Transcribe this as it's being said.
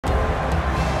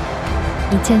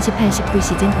2018-19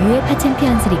 시즌 UEFA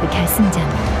챔피언스 리그 결승전.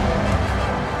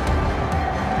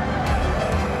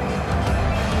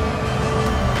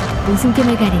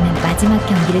 우승팀을 가리는 마지막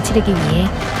경기를 치르기 위해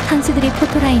선수들이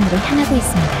포토라인으로 향하고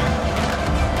있습니다.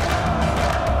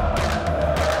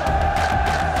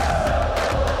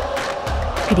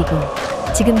 그리고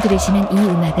지금 들으시는 이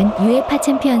음악은 UEFA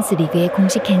챔피언스 리그의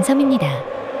공식 앤섬입니다.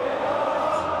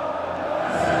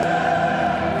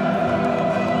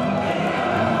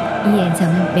 이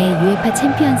앤섬은 매 UEFA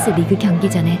챔피언스 리그 경기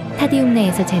전에 스타디움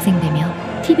내에서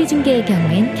재생되며 TV 중계의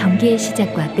경우엔 경기의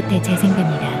시작과 끝에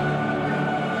재생됩니다.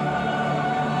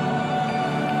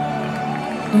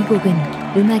 이 곡은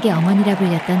음악의 어머니라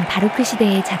불렸던 바로크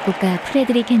시대의 작곡가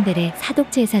프레드릭 핸델의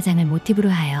사독 제사장을 모티브로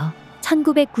하여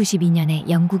 1992년에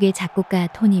영국의 작곡가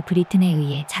토니 브리튼에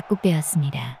의해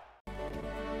작곡되었습니다.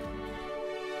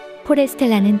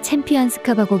 포레스텔라는 챔피언스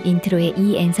커버곡 인트로에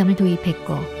이 앤섬을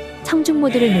도입했고 청중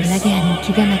모두를 놀라게 하는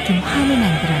기가 막힌 화음을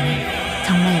만들어내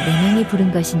정말 4명이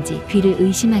부른 것인지 귀를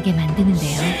의심하게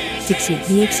만드는데요. 즉시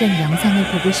리액션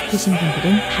영상을 보고 싶으신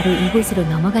분들은 바로 이곳으로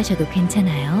넘어가셔도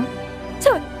괜찮아요.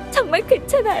 전 정말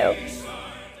괜찮아요.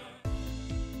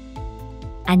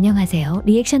 안녕하세요.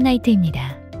 리액션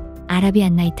나이트입니다.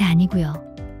 아라비안 나이트 아니고요.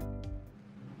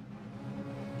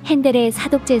 핸델의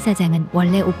사독 제사장은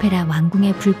원래 오페라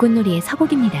왕궁의 불꽃놀이의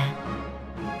서곡입니다.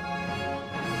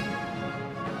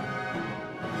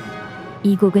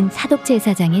 이 곡은 사독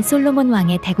제사장이 솔로몬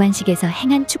왕의 대관식에서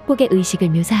행한 축복의 의식을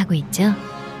묘사하고 있죠.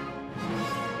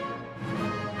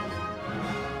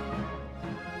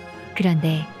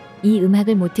 그런데 이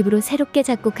음악을 모티브로 새롭게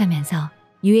작곡하면서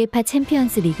UEFA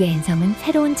챔피언스 리그 앤섬은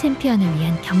새로운 챔피언을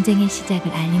위한 경쟁의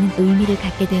시작을 알리는 의미를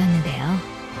갖게 되었는데요.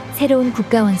 새로운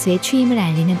국가 원수의 취임을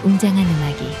알리는 웅장한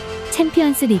음악이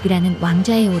챔피언스 리그라는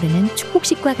왕좌에 오르는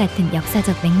축복식과 같은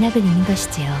역사적 맥락을 잇는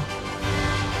것이지요.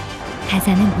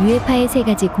 가사는 UEFA의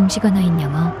 3가지 공식 언어인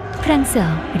영어, 프랑스어,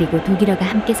 그리고 독일어가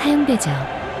함께 사용되죠.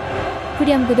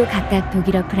 후렴구도 각각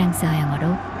독일어, 프랑스어,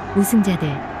 영어로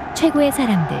우승자들, 최고의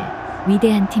사람들,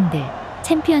 위대한 팀들,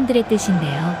 챔피언들의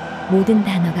뜻인데요. 모든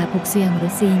단어가 복수형으로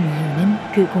쓰인 이유는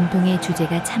그 공통의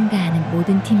주제가 참가하는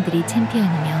모든 팀들이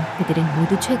챔피언이며 그들은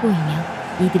모두 최고이며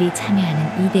이들이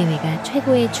참여하는 이 대회가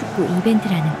최고의 축구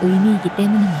이벤트라는 의미이기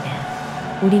때문입니다.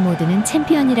 우리 모두는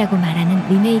챔피언이라고 말하는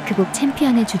리메이크곡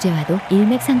챔피언의 주제와도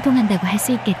일맥상통한다고 할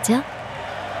수 있겠죠?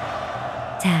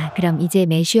 자, 그럼 이제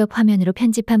매쉬업 화면으로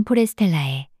편집한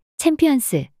포레스텔라의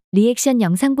챔피언스 리액션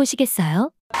영상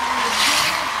보시겠어요?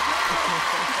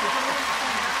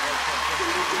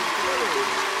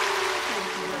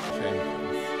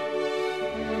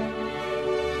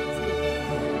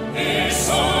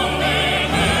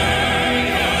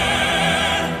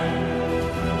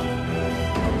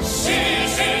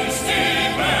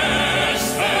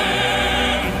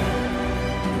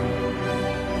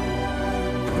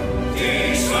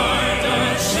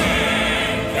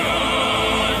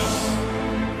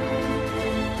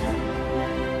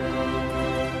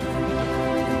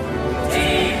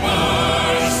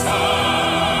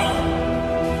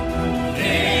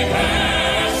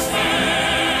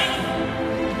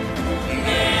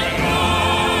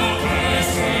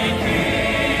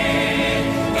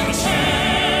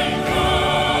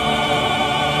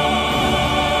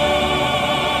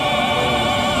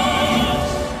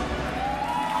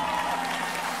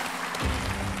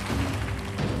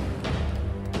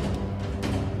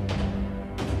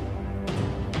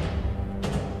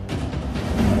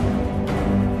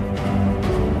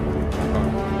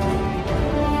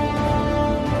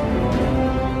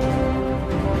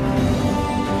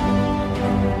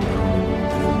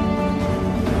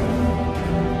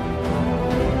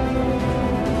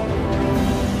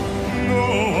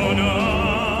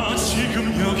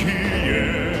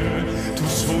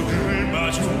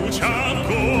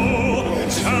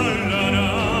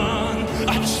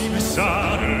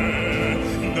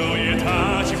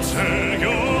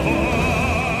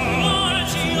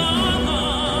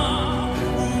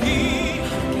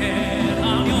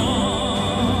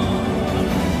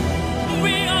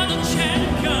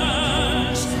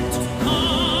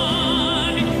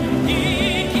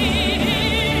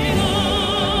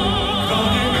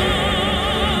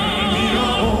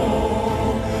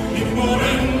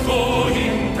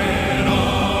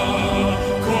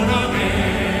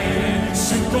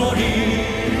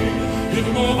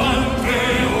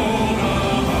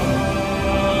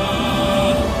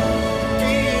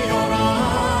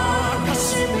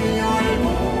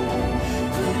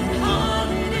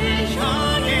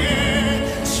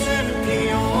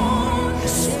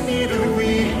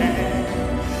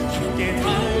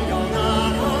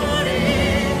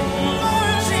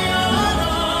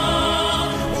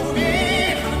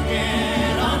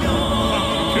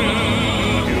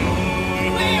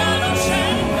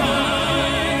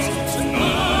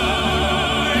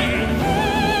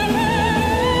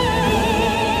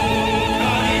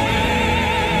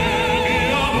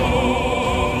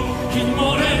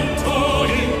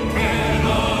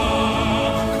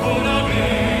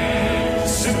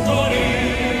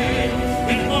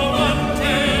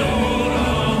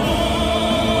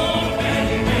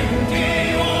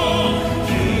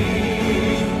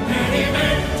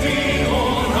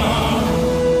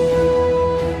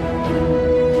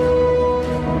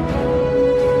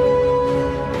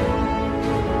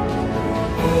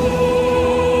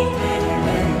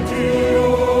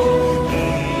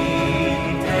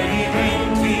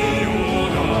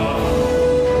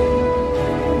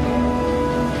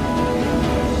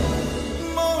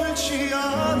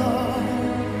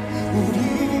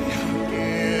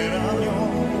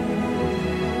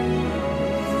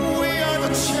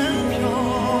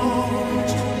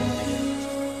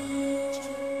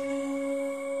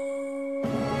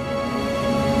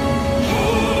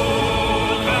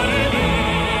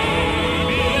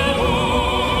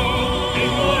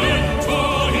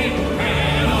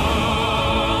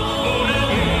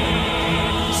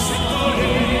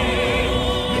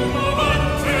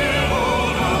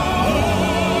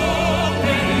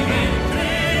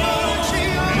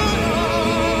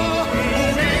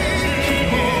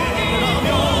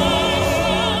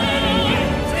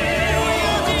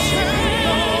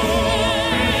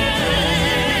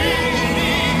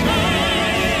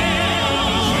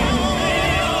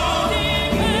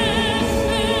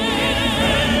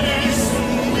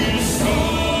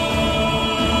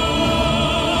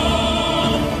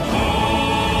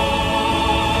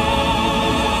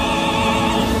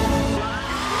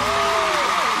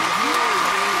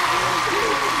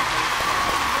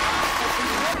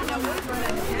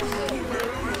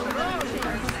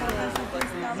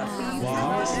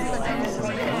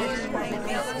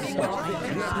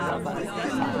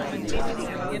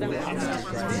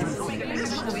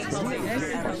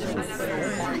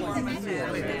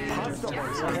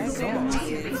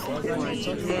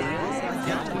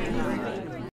 Possible.